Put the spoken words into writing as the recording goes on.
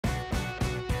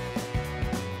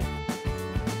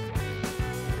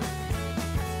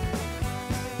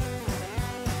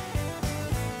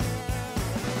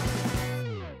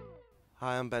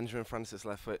Hi, I'm Benjamin Francis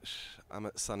Leftwich. I'm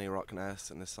at sunny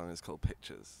RockNess and this song is called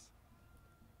Pictures.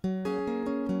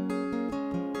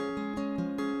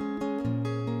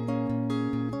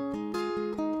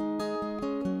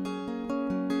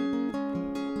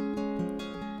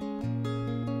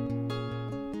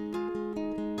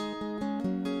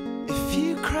 If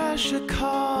you crash a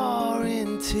car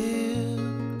into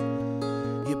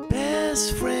your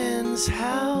best friend's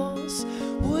house,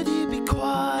 would you be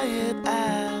quiet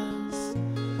as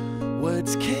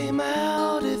words came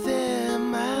out of their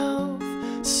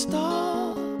mouth?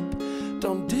 Stop,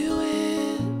 don't do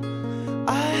it,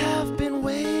 I have been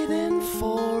waiting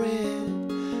for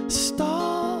it.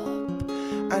 Stop,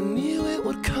 I knew it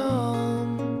would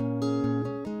come.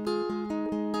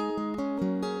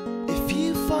 If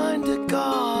you find a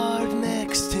guard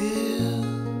next to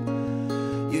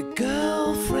your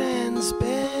girlfriend's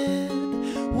bed,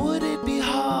 would it be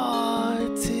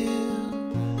hard to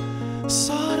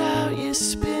sort out your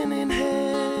spinning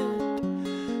head?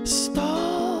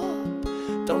 Stop,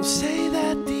 don't say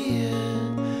that, dear,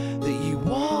 that you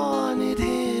wanted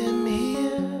him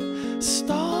here.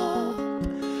 Stop,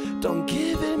 don't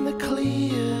give him the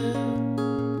clear.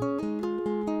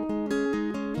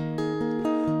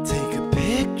 Take a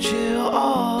picture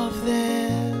of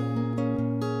them.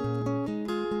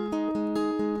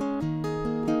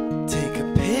 Take a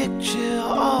picture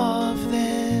of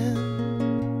them.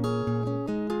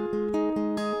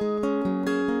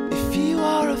 If you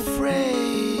are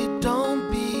afraid, don't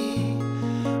be.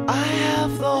 I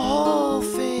have the whole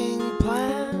thing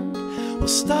planned. We'll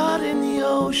start in the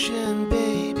ocean,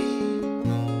 baby.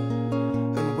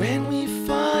 And when we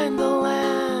find the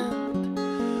land,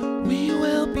 we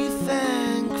will be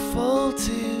thankful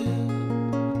to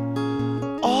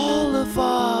all of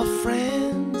our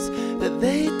friends that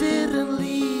they didn't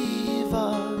leave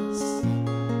us.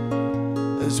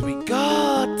 As we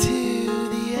got to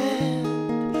the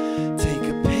end, take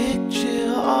a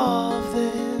picture of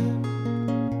them.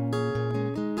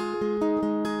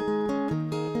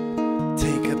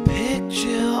 Take a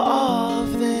picture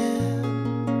of them.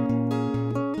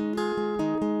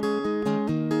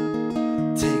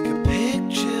 Take a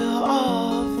picture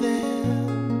of them.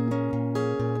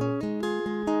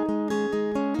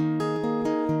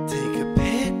 Take a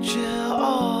picture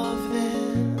of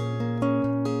them.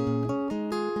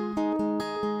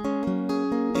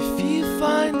 If you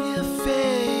find your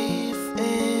faith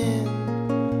in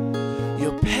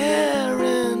your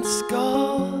parents'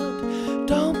 God,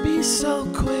 don't be so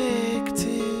quick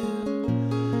to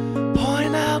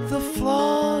point out the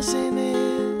flaws in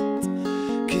it,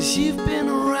 'cause you've been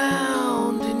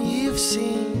around and you've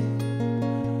seen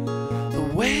the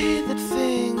way that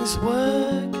things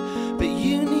were.